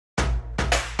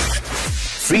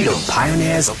Freedom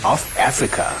Pioneers of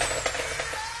Africa.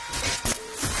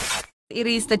 It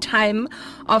is the time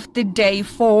of the day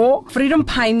for Freedom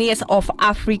Pioneers of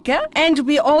Africa, and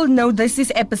we all know this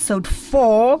is episode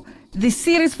 4. The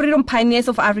series Freedom Pioneers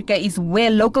of Africa is where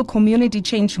local community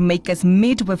change makers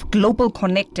meet with global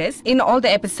connectors. In all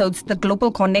the episodes, the global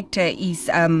connector is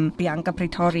Bianca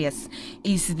Pretorius,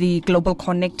 is the global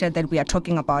connector that we are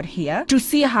talking about here, to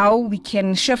see how we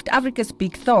can shift Africa's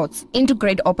big thoughts into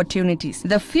great opportunities.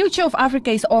 The future of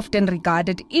Africa is often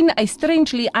regarded in a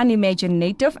strangely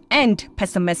unimaginative and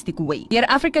pessimistic way. Yet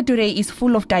Africa today is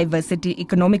full of diversity,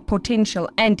 economic potential,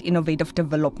 and innovative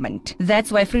development.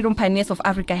 That's why Freedom Pioneers of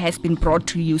Africa has been brought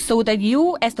to you, so that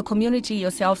you as the community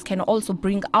yourselves can also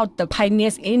bring out the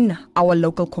pioneers in our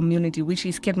local community, which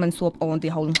is Keetmanshoop or the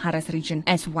whole Haras region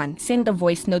as one. Send a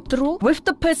voice note through with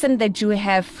the person that you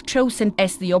have chosen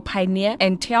as your pioneer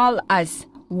and tell us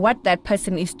what that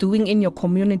person is doing in your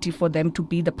community for them to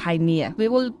be the pioneer. We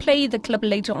will play the clip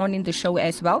later on in the show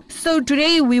as well. So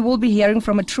today we will be hearing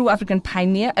from a true African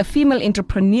pioneer, a female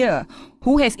entrepreneur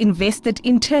who has invested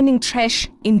in turning trash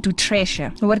into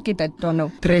treasure. Wat ken dit dan nou?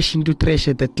 Trash into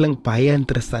treasure, dit klink baie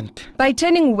interessant. By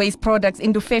turning waste products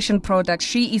into fashion products,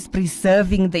 she is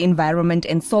preserving the environment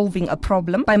and solving a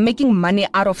problem by making money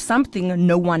out of something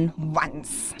no one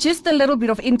wants. Just a little bit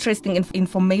of interesting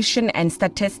information and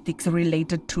statistics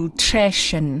related to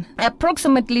Trashion.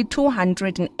 Approximately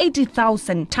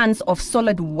 280,000 tons of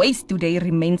solid waste today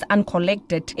remains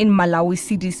uncollected in Malawi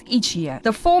cities each year.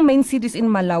 The 4 main cities in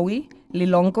Malawi,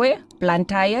 Lilongwe,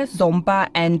 Blantyre, Zomba,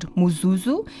 and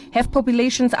Muzuzu, have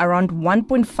populations around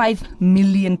 1.5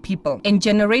 million people and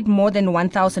generate more than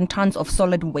 1,000 tons of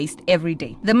solid waste every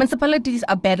day. The municipalities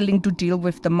are battling to deal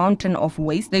with the mountain of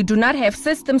waste. They do not have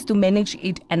systems to manage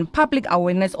it, and public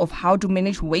awareness of how to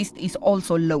manage waste is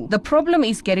also low. The problem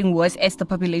is getting worse as the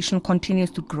population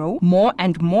continues to grow. More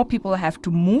and more people have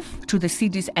to move to the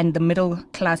cities and the middle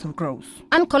class grows.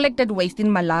 Uncollected waste in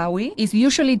Malawi is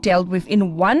usually dealt with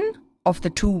in one of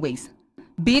the 2 ways: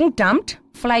 being dumped,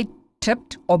 fly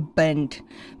tipped, or burned.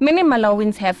 Many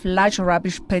Malawians have large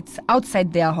rubbish pits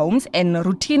outside their homes and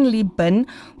routinely burn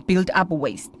built up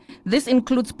waste. This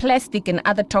includes plastic and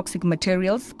other toxic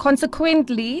materials,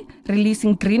 consequently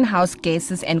releasing greenhouse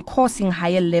gases and causing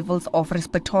higher levels of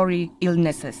respiratory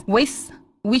illnesses. Waste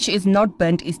which is not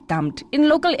burnt is dumped in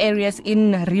local areas,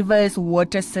 in rivers,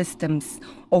 water systems,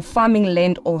 or farming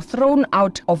land, or thrown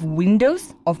out of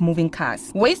windows of moving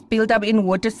cars. Waste buildup in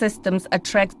water systems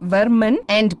attracts vermin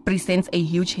and presents a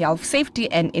huge health,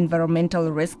 safety, and environmental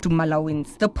risk to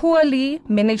Malawians. The poorly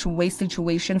managed waste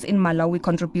situations in Malawi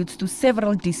contributes to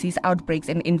several disease outbreaks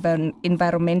and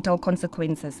environmental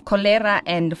consequences, cholera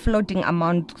and flooding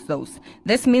among those.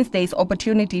 This means there is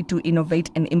opportunity to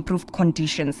innovate and improve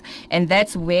conditions, and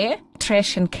that's where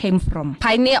Trashion came from.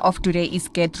 Pioneer of today is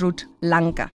Gertrude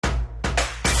Langa.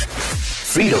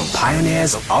 Freedom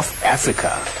Pioneers of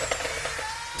Africa.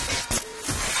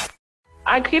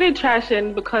 I created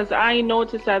Trashion because I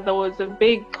noticed that there was a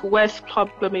big waste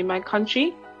problem in my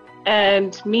country.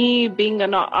 And me being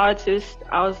an artist,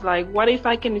 I was like, what if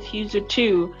I can fuse the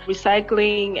two,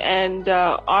 recycling and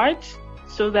art,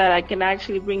 so that I can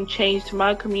actually bring change to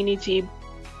my community.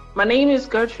 My name is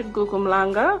Gertrude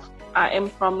Langa. I am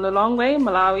from Lilongwe,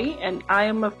 Malawi, and I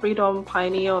am a freedom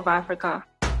pioneer of Africa.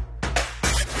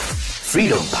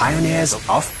 Freedom Pioneers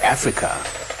of Africa.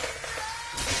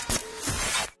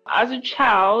 As a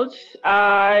child,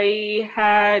 I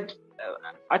had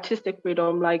artistic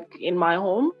freedom, like in my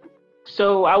home.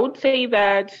 So I would say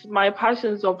that my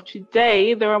passions of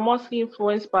today, they were mostly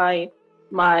influenced by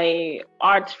my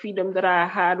art freedom that I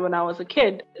had when I was a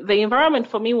kid. The environment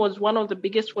for me was one of the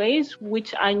biggest ways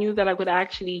which I knew that I could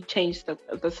actually change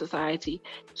the society.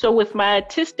 So with my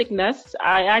artisticness,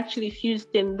 I actually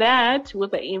fused in that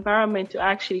with the environment to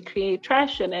actually create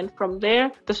Trashion. And from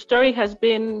there, the story has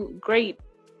been great.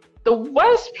 The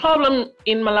worst problem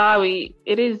in Malawi,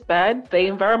 it is bad. The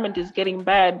environment is getting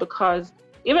bad because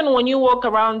even when you walk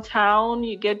around town,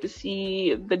 you get to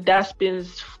see the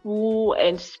dustbins full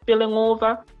and spilling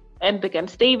over, and they can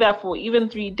stay there for even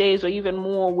 3 days or even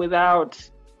more without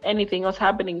anything else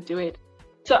happening to it.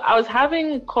 So I was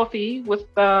having coffee with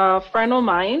a friend of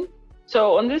mine.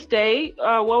 So on this day,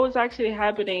 what was actually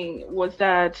happening was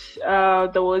that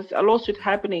there was a lawsuit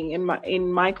happening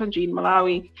in my country, in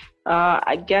Malawi,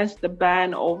 against the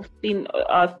ban of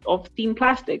thin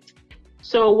plastics.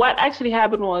 So what actually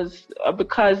happened was,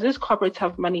 because these corporates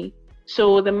have money,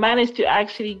 so they managed to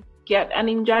actually get an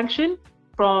injunction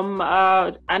from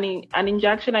an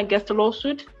injunction against the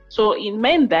lawsuit. So it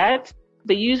meant that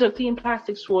the use of thin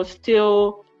plastics was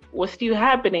still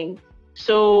happening.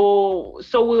 So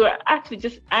we were actually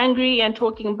just angry and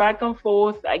talking back and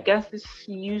forth against this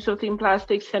use of thin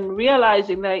plastics, and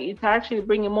realizing that it's actually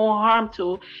bringing more harm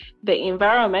to the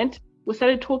environment. We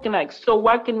started talking like, so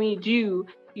what can we do?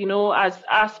 As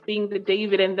us being the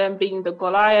David and them being the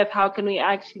Goliath, how can we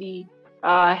actually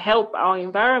help our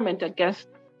environment against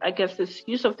this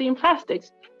use of thin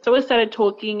plastics? So we started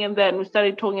talking, and then we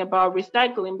started talking about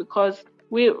recycling, because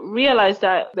we realized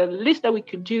that the least that we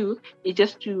could do is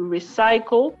just to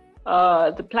recycle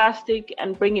the plastic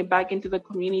and bring it back into the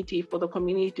community for the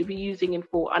community to be using it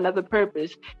for another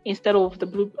purpose, instead of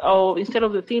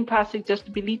the thin plastic just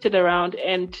to be littered around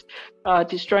and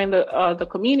destroying the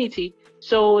community.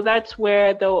 So that's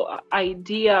where the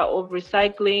idea of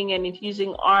recycling and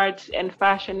infusing art and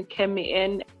fashion came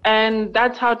in, and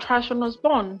that's how Trashion was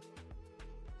born.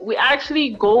 We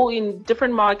actually go in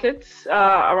different markets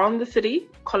around the city,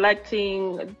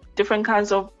 collecting different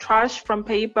kinds of trash from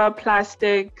paper,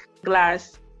 plastic,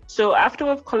 glass. So after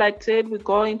we've collected, we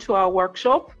go into our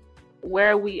workshop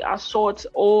where we assort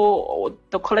all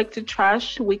the collected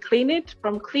trash. We clean it.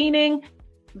 From cleaning,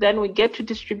 then we get to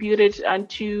distribute it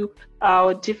onto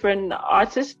our different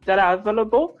artists that are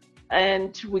available.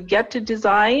 And we get to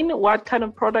design what kind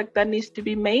of product that needs to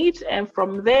be made. And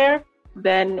from there,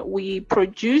 then we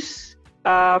produce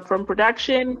from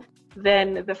production,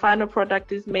 then the final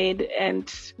product is made, and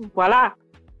voila.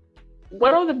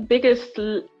 One of the biggest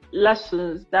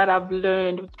lessons that I've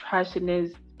learned with Trashion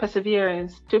is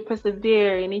perseverance, to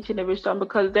persevere in each and every storm,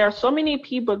 because there are so many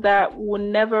people that will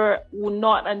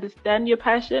not understand your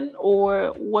passion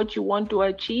or what you want to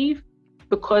achieve,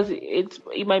 because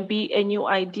it might be a new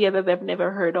idea that they've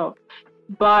never heard of.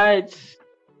 But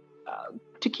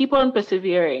to keep on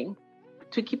persevering,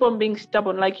 to keep on being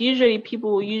stubborn. Like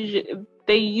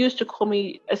they used to call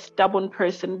me a stubborn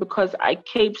person because I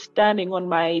kept standing on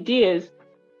my ideas.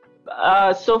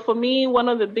 So for me, one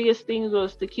of the biggest things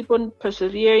was to keep on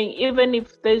persevering, even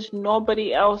if there's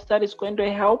nobody else that is going to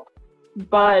help,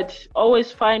 but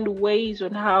always find ways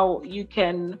on how you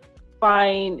can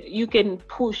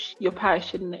push your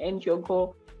passion and your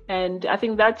goal. And I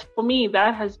think that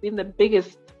has been the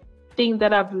biggest thing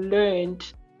that I've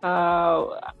learned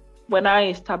when I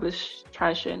established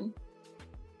Trashion.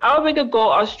 Our bigger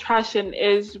goal as Trashion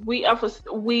is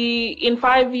in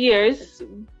 5 years,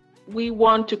 we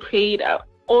want to create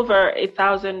over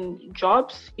 1,000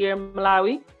 jobs here in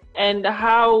Malawi. And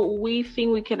how we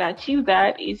think we can achieve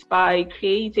that is by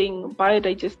creating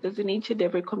biodigesters in each and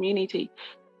every community.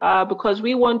 Because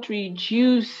we want to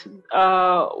reduce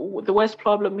the waste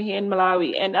problem here in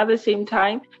Malawi. And at the same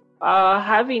time,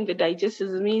 having the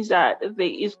digesters means that there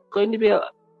is going to be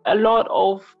a lot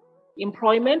of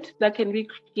employment that can be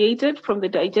created from the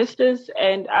digesters,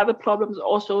 and other problems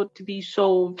also to be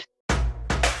solved.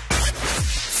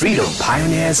 Freedom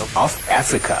Pioneers of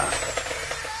Africa.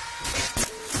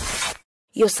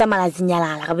 Yosamala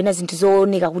zinyalala kapena zinthu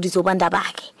zooneka kuti zopanda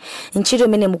pake. Ntchito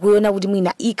imene mukuiona kuti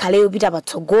mwina ikhale yopita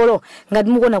patsogolo, ngati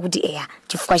mukuona kuti eya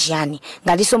chifukwa chiyani,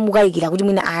 ngatinso mukayikira kuti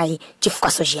mwina ayi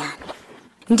chifukwaso chiyani.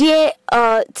 Ndiye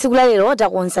tsiku la lero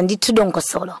takonza ndithu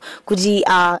dongosolo kuti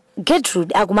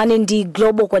Gertrude akumane ndi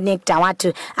global connector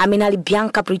wathu amene ali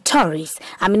Bianca Pretorius,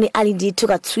 amene ali ndithu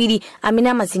katswiri amene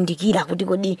amazindikira kuti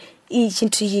kodi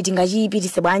chinthu ichi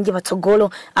tingachipitise bwanji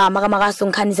patsogolo, makamakaso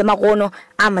nkhani zamakono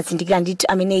amazindikira ndithu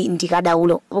amene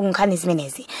ndikadaulo nkhani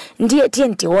zimenezi. Ndiye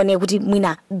tiye tione kuti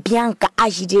mwina Bianca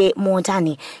achite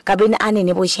motani kapena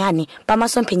anenepo chiyani pa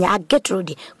masomphenya a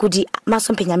Gertrude kuti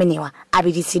masomphenya amenewa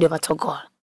apitisidwe patsogolo.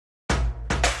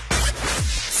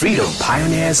 Freedom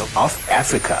Pioneers of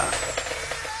Africa.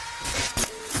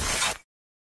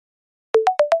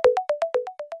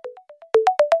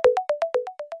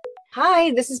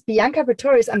 Hi, this is Bianca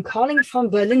Pretorius. I'm calling from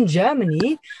Berlin,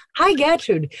 Germany. Hi,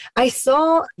 Gertrude. I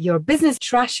saw your business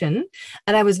Trashion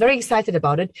and I was very excited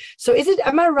about it. So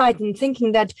am I right in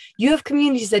thinking that you have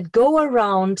communities that go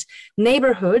around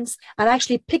neighborhoods and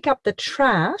actually pick up the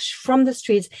trash from the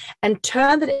streets and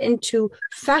turn it into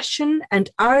fashion and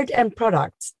art and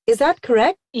products? Is that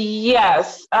correct?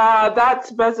 Yes,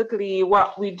 that's basically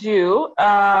what we do.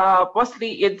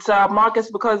 Mostly it's markets,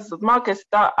 because markets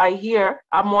that I hear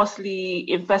are mostly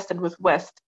infested with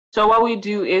waste. So what we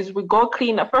do is we go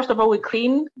clean. First of all, we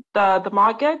clean the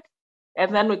market,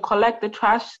 and then we collect the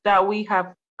trash that we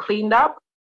have cleaned up.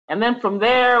 And then from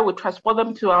there, we transport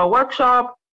them to our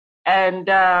workshop and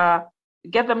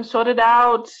get them sorted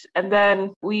out. And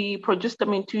then we produce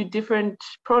them into different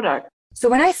products. So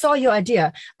when I saw your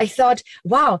idea, I thought,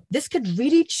 wow, this could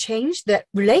really change the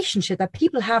relationship that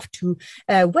people have to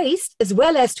waste as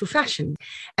well as to fashion.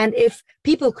 And if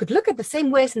people could look at the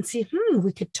same waste and see,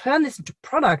 we could turn this into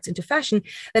products, into fashion,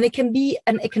 then it can be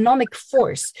an economic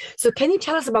force. So can you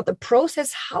tell us about the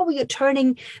process, how you're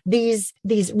turning these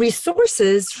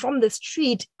resources from the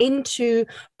street into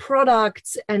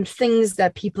products and things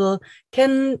that people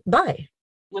can buy?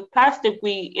 With plastic,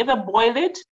 we either boil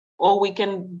it or we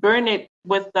can burn it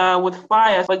with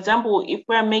fire. For example, if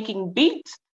we're making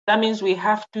beads, that means we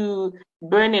have to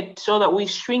burn it so that we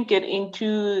shrink it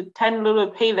into 10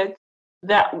 little pellets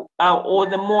that or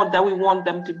the mold that we want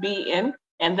them to be in,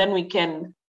 and then we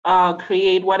can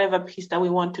create whatever piece that we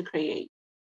want to create.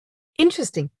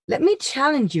 Interesting. Let me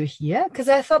challenge you here, because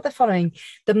I thought the following.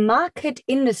 The market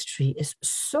industry is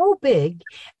so big,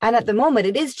 and at the moment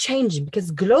it is changing,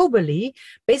 because globally,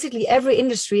 basically every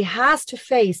industry has to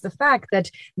face the fact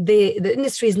that the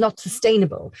industry is not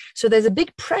sustainable. So there's a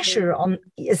big pressure on,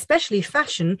 especially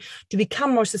fashion, to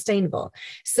become more sustainable.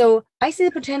 So I see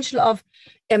the potential of,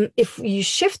 if you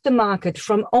shift the market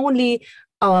from only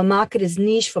our market is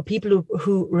niche for people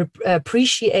who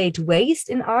appreciate waste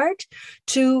in art,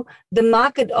 to the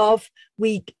market of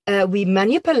we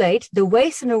manipulate the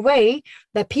waste in a way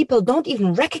that people don't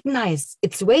even recognize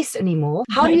it's waste anymore.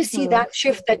 How do you see that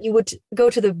shift, that you would go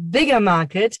to the bigger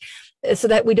market so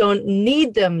that we don't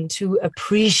need them to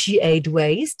appreciate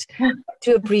waste,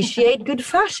 to appreciate good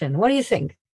fashion? What do you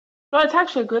think? Well, it's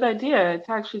actually a good idea. It's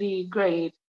actually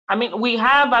great. I mean, we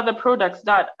have other products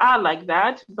that are like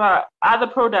that, but other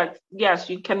products, yes,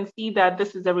 you can see that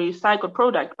this is a recycled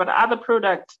product, but other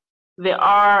products, they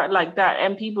are like that,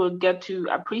 and people get to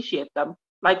appreciate them.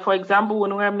 Like, for example,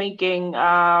 when we're making,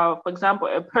 for example,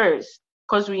 a purse,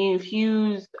 because we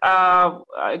infuse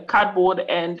cardboard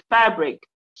and fabric.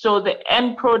 So the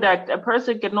end product, a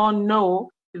person cannot know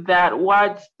that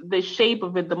what the shape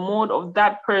of it, the mold of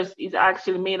that purse is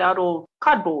actually made out of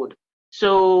cardboard.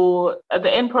 So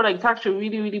the end product is actually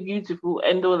really, really beautiful,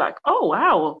 and they're like, "Oh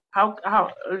wow, how?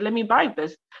 Let me buy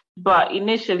this." But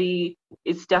initially,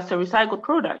 it's just a recycled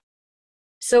product.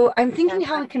 So I'm thinking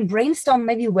how I can brainstorm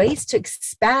maybe ways to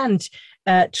expand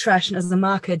Trashion as a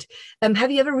market. Have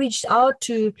you ever reached out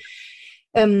to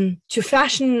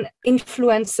fashion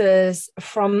influencers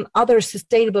from other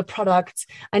sustainable products?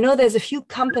 I know there's a few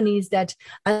companies that,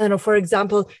 I don't know, for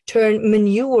example, turn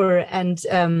manure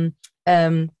and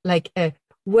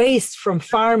waste from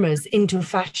farmers into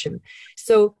fashion.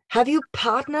 So have you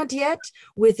partnered yet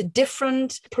with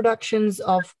different productions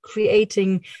of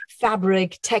creating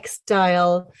fabric,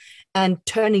 textile, and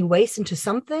turning waste into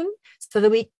something so that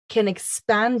we can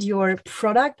expand your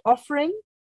product offering?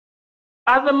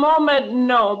 At the moment,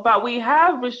 no, but we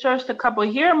have researched a couple.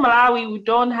 Here in Malawi, we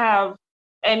don't have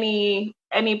any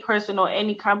person or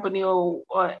any company or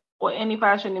any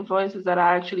fashion influencers that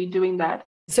are actually doing that.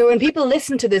 So when people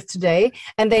listen to this today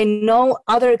and they know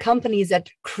other companies that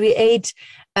create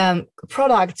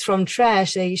products from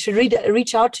trash, they should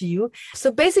reach out to you.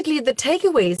 So basically the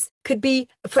takeaways could be,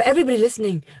 for everybody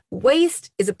listening,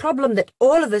 waste is a problem that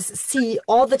all of us see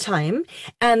all the time.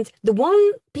 And the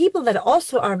one people that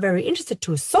also are very interested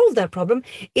to solve that problem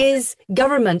is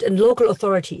government and local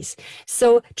authorities.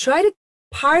 So try to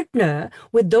partner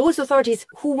with those authorities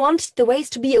who want the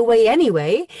waste to be away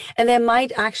anyway, and they might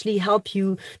actually help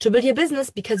you to build your business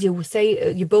because you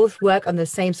say you both work on the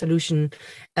same solution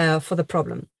for the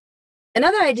problem.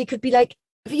 Another idea could be like,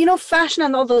 fashion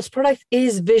and all those products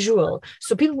is visual.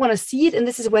 So people want to see it, and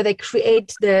this is where they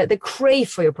create the crave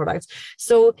for your products.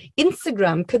 So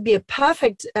Instagram could be a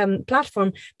perfect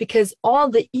platform, because all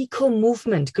the eco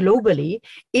movement globally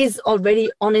is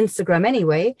already on Instagram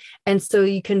anyway. And so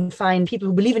you can find people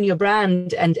who believe in your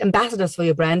brand and ambassadors for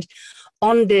your brand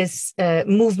on this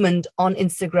movement on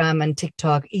Instagram and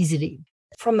TikTok easily.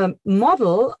 From a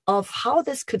model of how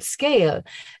this could scale,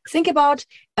 think about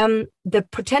the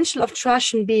potential of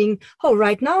Trashion being,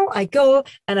 right now I go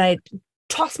and I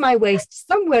toss my waste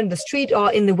somewhere in the street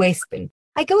or in the waste bin.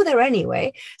 I go there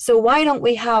anyway. So why don't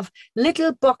we have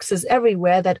little boxes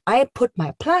everywhere that I put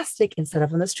my plastic, instead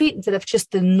of on the street, instead of just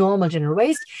the normal general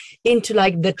waste, into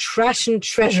like the Trashion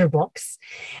treasure box.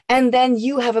 And then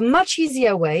you have a much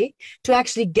easier way to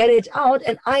actually get it out.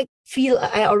 And I feel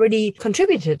I already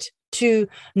contributed to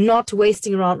not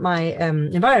wasting around my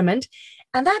environment.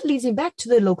 And that leads me back to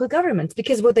the local governments,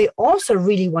 because what they also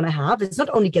really want to have is not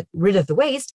only get rid of the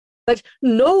waste, but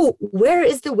know where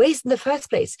is the waste in the first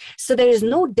place. So there is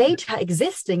no data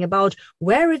existing about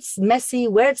where it's messy,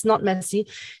 where it's not messy.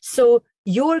 So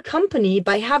your company,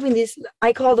 by having these,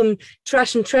 I call them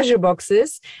Trashion treasure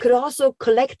boxes, could also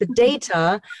collect the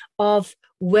data of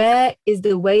where is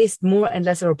the waste more and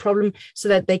less of a problem, so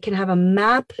that they can have a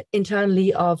map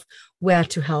internally of where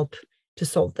to help to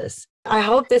solve this. I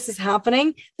hope this is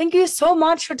happening. Thank you so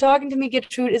much for talking to me,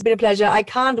 Gertrude. It's been a pleasure. I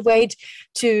can't wait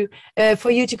to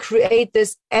for you to create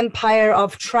this empire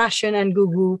of Trashion and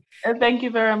Gugu. Thank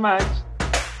you very much.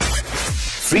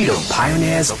 Freedom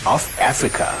Pioneers of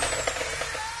Africa.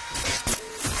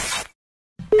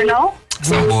 Hello?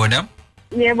 Sawubona.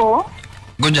 Yebo.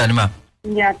 Kunjani ma?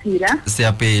 Ngiyaphila.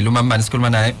 Siyaphila. Umambani sikhuluma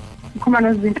naye? Ngikhuluma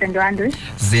noZinhle Ndwandwe.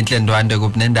 Zinhle Ndwandwe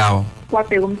kuphi nendawo?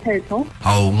 Kwabheka umthetho.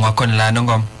 Awu ngakhona la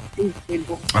nongoma.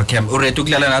 Yebo. Okay, uready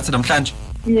ukudlala nathi namhlanje?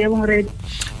 Yebo ngiready.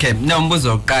 Okay,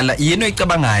 nombuzo oqala, yini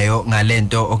oyicabangayo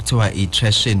ngalento okuthiwa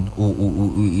i-Trashion,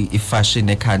 i-fashion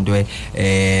ekhandwe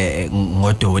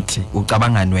ngodoti?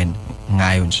 Ucabangani wena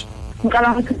ngayo nje?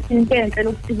 Ngicabanga ukuthi into enhle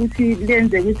ukuthi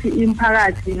lenze ukuthi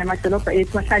imphakathi namadolobha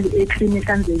ethu ahlale eclean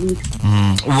ehlanzekile.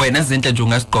 Wena Zinhle nje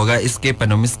ungasigqoka iskipa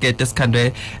noma iskete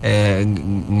esikhandwe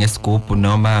ngesigubhu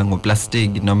noma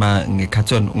ngoplastic noma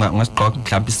ngecarton, ungasigqoka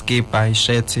mhlawumbe iskipa,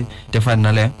 ishirt defana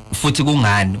nale, futhi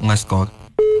kungani ungasigqoka?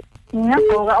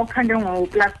 Ngiyagqoka okhandwe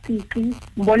ngoplastic,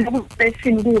 ngibona ukuthi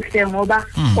fashion kuhle ngoba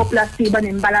oplastic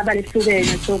banembalabala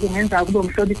ehlukene, so kungenza kube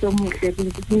umhlobiso omuhle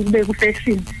kube ku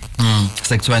fashion.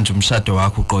 Sekuthiwa nje umshado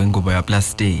wakho ugqoka ingubo ya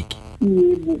plastic.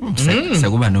 Yebo.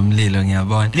 Sekuba nomlilo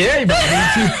ngiyabona. Hey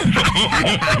baby.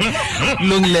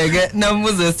 Lungileke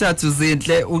namuzo esithathu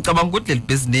Zinhle, ucabanga ukuthi le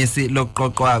business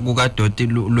lokuqoqwa kukadoti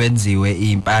lwenziwe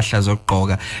impahla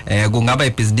zokugqoka kungaba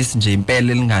ibusiness nje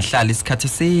impela lingahlala isikhathi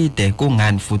eside,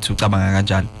 kungani futhi ucabanga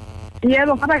kanjalo?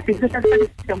 Yebo ngaba ibhizinisi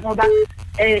esikhathi ngoba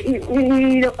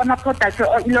ama products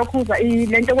lokhuza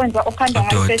lento kwenziwa okhandwa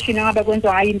ngayo fashion ngabe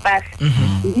kwenziwa ngayo impahla.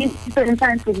 Into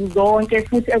ensanhla zonke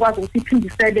futhi ekwazi ukuthi iphinde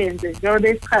isebenze njengoba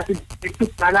isikhathi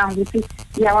esibhalanga ukuthi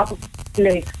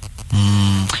iyawaphuleka.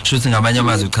 Shuthi ngamanye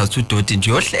amazwi uchaza ukuthi udoti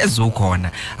nje yohlezi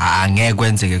ukhona, angeke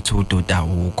kwenzeke ukuthi udoti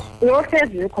awukho.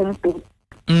 Yohlezi ukhona udoti.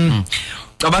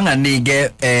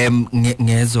 Cabanganike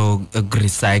ngezo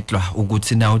recycler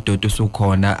ukuthi na udoti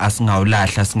usukhona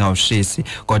asingawulahla singawushisi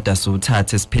kodwa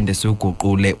siwuthathe siphinde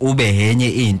siuguqule ube henye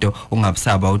into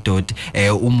ungabusaba udoti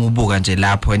uma ubuka nje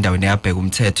lapho endaweni yabheka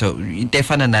umthetho into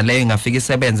efana naleyo ingafika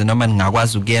isebenze noma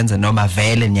ningakwazi ukuyenza noma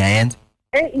vele niyayenza.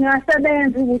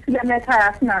 Ingasebenza ukuthi lemekhaya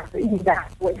asinazo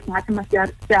indawo esingathi masiya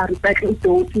recycle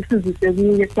udoti sizise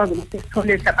kuye sikwazi ukuthi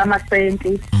sithole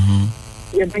amasenti.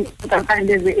 Yebo kampani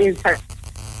lezi ezitha.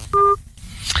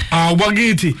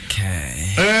 Wakithi.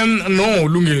 Okay. No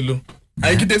lungelo.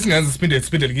 Ayikho esingazi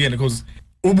siphinde kuyena because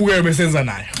ubuke besenza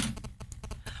nayo.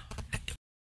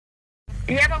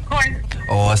 Yebo khona.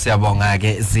 Oh siyabonga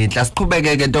ke Zinhle,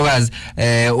 siqhubeke ke ntokazi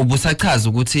ubusachaza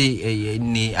ukuthi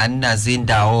ni aninazi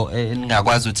indawo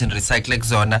ningakwazi ukuthi ni recycle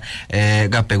kuzona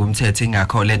kabheka umthetho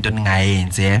ingakho lento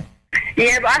ningayenzi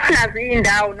Yebo asinazi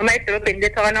indawo noma edolobheni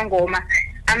lethu kwaNongoma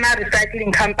ama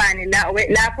recycling company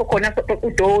lapho khona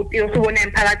udoti osubona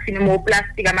emphakathini mo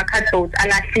plastic ama cardboard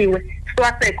alahliwe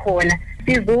siwase khona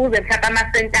sizuze mhlawumbe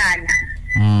amasentana.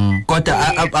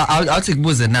 Kodwa awuthi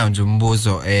kubuze nawo nje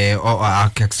umbuzo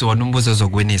akusiwona umbuzo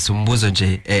ozokwinisa umbuzo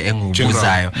nje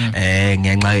engiwubuzayo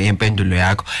ngenxa yempendulo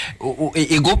yakho.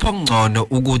 Ikuphi okungcono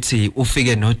ukuthi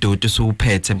ufike nodoti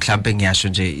usuphethe mhlawumbe ngiyasho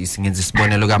nje singenza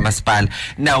isibonelo kaMasipala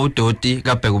na udoti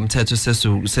kabheka umthetho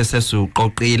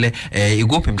sesuqoqile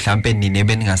ikuphi mhlawumbe nini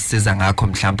beningasiza ngakho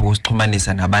mhlawumbe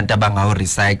ukusixhumanisa nabantu abangawo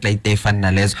recycle idefana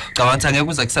nalezo. Cabanga ngeke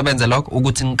kuze kusebenza lokho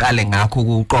ukuthi niqale ngakho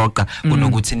ukuqoqa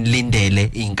kunokuthi nilindele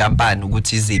inkampani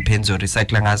ukuthi iziphi enzo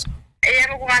recycle ngazo.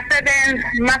 Yebo kungasebenza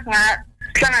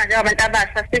masingahlangana nje abantu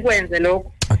abasha sikwenze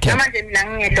lokho. Manje mina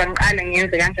ngingedwa ngiqale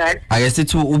ngiyenze kanjalo. Ake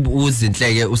sithi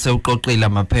uzinhleke usewuqoqile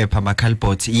amaphepha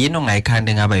amakhalibhothi yini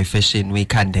ongayikhanda ngaba ifashion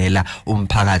uyikhandela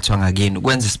umphakathi wangakini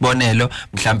ukwenza isibonelo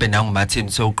mhlambe nanguMartin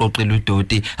sewuqoqile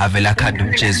udoti avela akhanda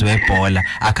umjezi webhola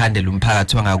akhandela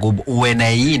umphakathi wangakubo wena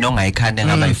yini ongayikhanda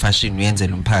ngaba ifashion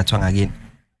uyenzela umphakathi wangakini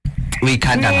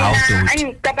uyikhanda ngawo udoti?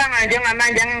 Ngicabanga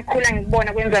njengamanje ngikhula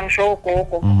ngibona kwenza ngisho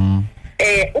ugogo.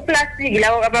 Uplastic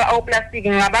lawo awuplastic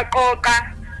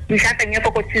ngabaqoqa mhlawumbe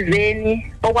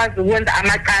ngefokothizeni okwazi ukwenza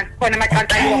amacansi khona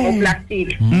amacansi ayiwa ngoplastic.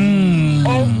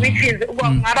 Which is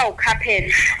ngaba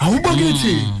ucarpet.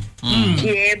 Awubakithi.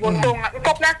 Yebo so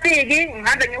ngoplastic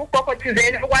ngihambe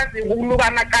ngeugogothizeni okwazi ukuluka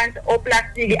amacansi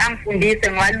oplastic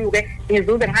angifundise ngiwaluke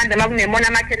ngizuze ngihambe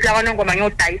makunemona market la kwaNongoma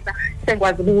ngiyodayisa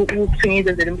sengikwazi ukuthi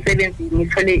ngizenzele umsebenzi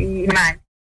ngithole imali.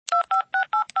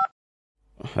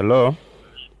 Hello.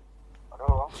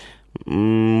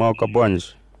 Makabonje.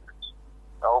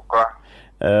 Okay.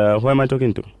 Who am I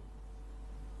talking to?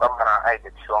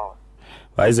 Isaac Shong.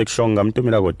 Isaac Shong,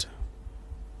 mtumila kote.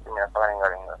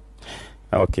 Ngalinga.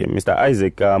 Okay, Mr.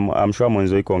 Isaac, I'm sure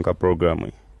mwenzo ikonka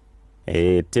program.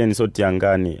 10 so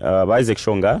tiangani. Isaac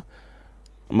Shonga.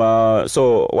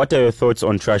 So what are your thoughts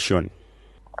on Trashion?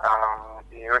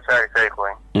 You're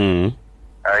going.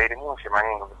 I didn't see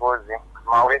money because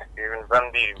my waist is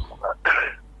Zambia.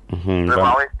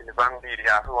 My waist is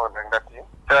Zambia, so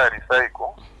that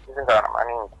recycle. Isn't that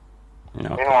money?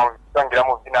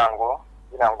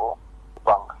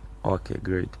 Okay,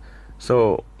 great.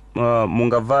 So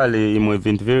mungavale imwe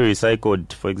vintu very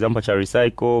recycled, for example cha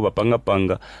recycle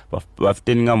bapanga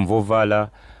bafteninga mvovala.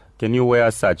 Can you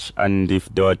wear such? And if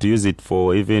they were to use it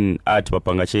for even art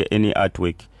bapanga che any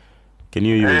artwork, can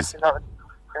you use?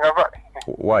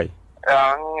 Why?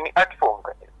 Art form.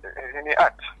 Any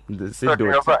art.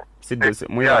 Sidot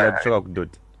mwivala vichoka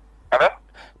kudoti.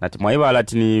 Nati mwivala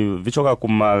tini vichoka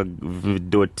kuma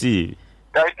doti.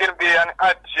 It can be an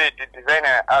art shade,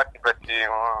 designer art, but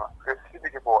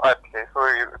specific for art. So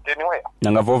can you wear?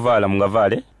 Nanga vovala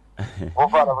mungavale?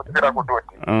 Vovala vutikira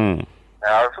kudoti.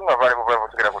 Sunga vale vovala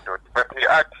vutikira kudoti. But the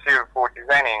art shade for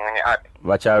designing any art.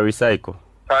 Vacha recycle.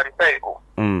 Recycle.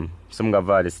 So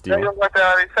mungavale still. So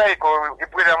vacha recycle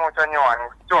ipwira mocha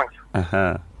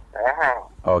nyowani.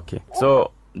 Okay.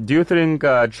 So do you think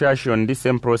Trashion, this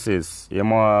same process, do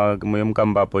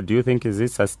you think is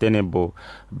it sustainable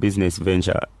business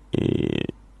venture?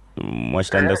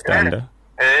 Must understand.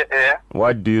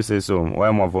 What do you say so? Why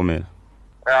am I vomel?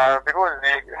 Because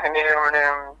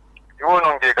you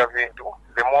won't get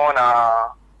the more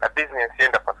a business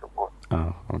end up support.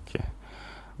 Oh, okay.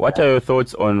 What are your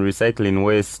thoughts on recycling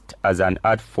waste as an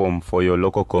art form for your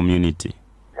local community?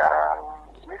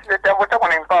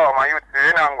 Empower my youth,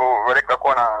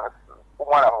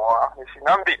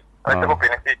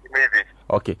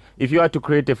 okay. If you had to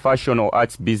create a fashion or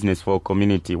arts business for a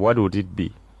community, what would it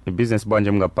be? A business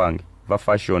banje mngapang, va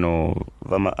fashion or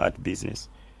vama art business?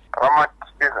 Art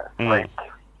business,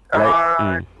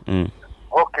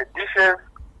 okay, dishes,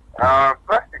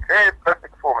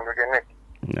 plastic form you can make.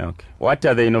 Okay. What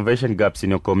are the innovation gaps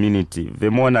in your community?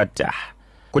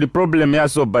 Kuli problem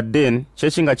yaso, but then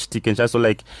chechinga chitike nchaso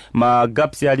like ma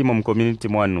gaps yali mu community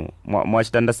mwanu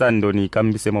mwachitandasando ni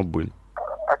kambise mobuni.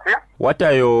 What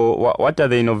are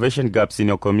the innovation gaps in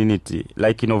your community?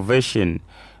 Like innovation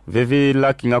very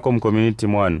lacking ako mu community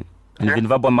mwanu. And even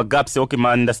vabo ma gaps okay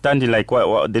ma understanding like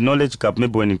what the knowledge gap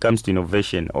maybe when it comes to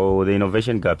innovation or the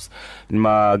innovation gaps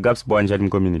ma gaps bwanja mu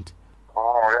community.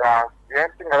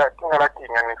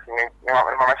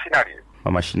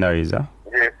 Machineries, huh?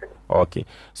 Yes. Okay.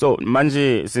 So,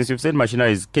 Manje, since you've said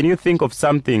machineries, can you think of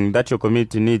something that your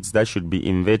community needs that should be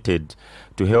invented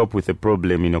to help with a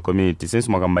problem in your community? Since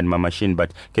Mwagamba ma machine,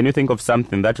 but can you think of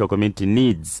something that your community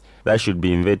needs that should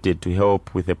be invented to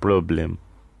help with a problem?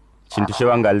 Chintu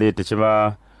chewanga lete,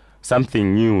 chema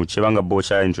something new, chewanga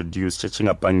bocha introduce,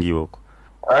 chechinga pangi yoko.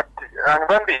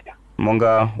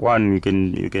 Monga, one, you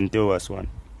can tell us one.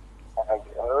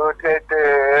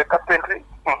 Carpentry.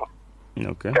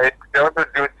 Okay. They also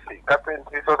do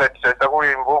carpentry so that they will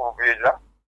involve visa.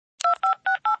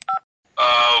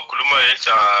 Kuluma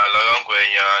echa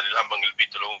lagangwenya lihamba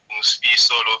ngelibito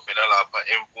lomsibiso lo vela lapha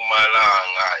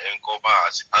eMpumalanga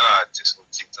eNkobazi phakathi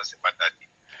sokuthitha sematati.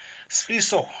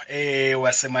 Sifiso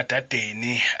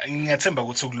wasemadadeni ngiyathemba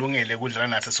ukuthi ukulungele kudlala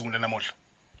nathi esukwini namuhla.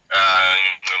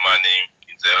 Ngcimane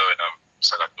inzelo wena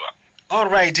msakadwa.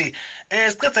 Alright,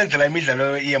 sicetha indlela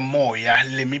imidlalo yemoya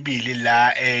lemibili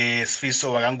la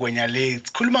Sifiso wakangwenya le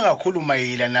sikhuluma kakhulu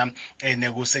mayilana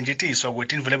nekusentshentiswa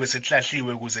kwetindlu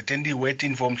lebesihlahliwe kuze tendiwe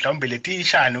tindlu mhlawumbe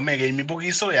letishana umeke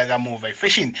imibukiso yakamuva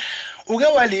ifashion. Uke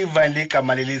waliva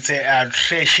legama lelithe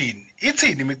Trashion.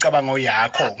 Ithini imicabango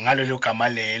yakho ngalelo gama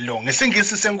lelo?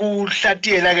 Ngesingisi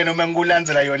senkuhlatiyela ke noma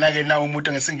ngikulandzela yona ke na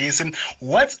umuntu ngesingisi.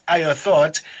 What are your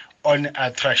thoughts on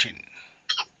Trashion?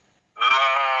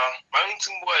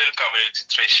 Mangitsimbuka leligama elithi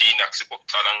Trashion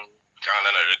akusipokucala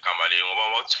ngihangana nalo igama lelo ngoba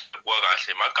mawubuka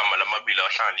kahle magama lamabili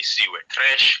ahlanganisiwe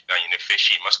trash kanye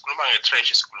nefashion. Masikhuluma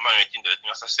ngetrash sikhuluma ngezinto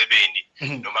lezingasasebenzi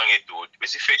noma ngedoti.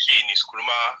 Bese fashion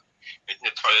sikhuluma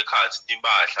nethwala ekhathi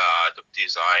impahla top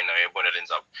design uyabona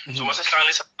lenzaba. So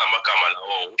masihlanganisa amagama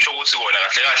lawo usho ukuthi kona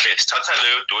kahle kahle sithatha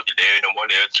leyo doti leyo noma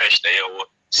leyo trash leyo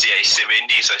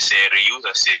siyayisebenzisa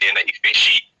siyareuse siyena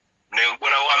ifashion.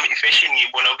 Ngibona kwami ifashion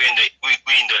ngibona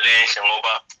kuyinto lenhle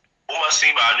ngoba uma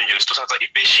sibalo nje sithatha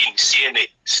ifashion siyene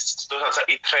sithatha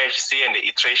itrash siyene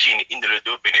itrashion indlela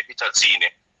do benefit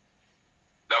athine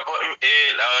lapho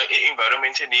la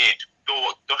environment yethu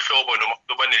to hlobo noma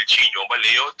kuba nelichinjo ngoba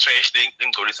leyo trash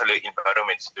lengcolisa le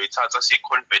environment sithatha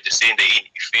siconvert siyende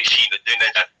ifashion lento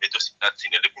njani leto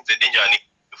sinathine lephinze njani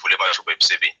ivule basho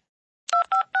besebenzi.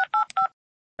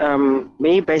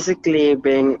 me basically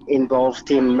being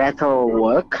involved in metal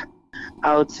work,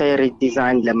 I would say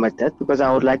redesign limited, because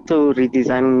I would like to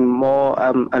redesign more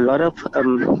a lot of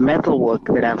metal work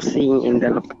that I've seen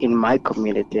in my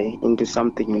community into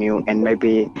something new, and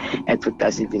maybe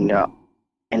advertise it in the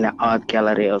art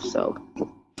gallery or so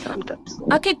sometimes.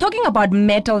 Okay, talking about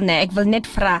metal now, ek wil net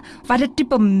vra wat 'n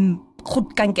tipe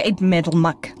goed kan jy uit metal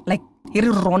maak? Like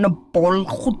hierdie ronde bol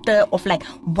goede of like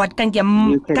wat kan jy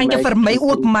vir my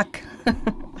ook maak?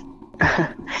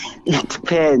 It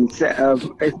depends.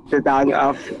 It's hang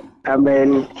af. I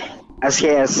mean, as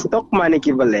jy 'n stock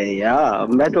mannetjie wil hê, ja,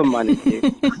 metal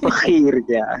mannetjie. Vergier,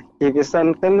 ja. If you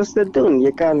can doen.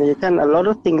 You can a lot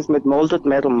of things met molded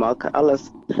metal maak,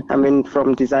 alles. I mean,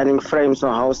 from designing frames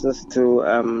or houses to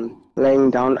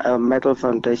laying down a metal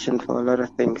foundation for a lot of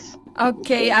things.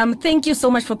 Okay, thank you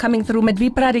so much for coming through. Met wie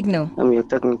praat ek nou? You're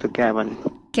talking to Kevin.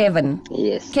 Kevin?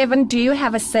 Yes. Kevin, do you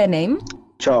have a surname?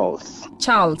 Charles.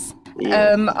 Charles.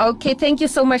 Yes. Okay, thank you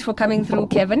so much for coming through,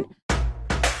 Kevin.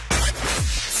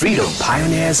 Freedom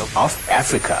Pioneers of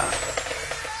Africa.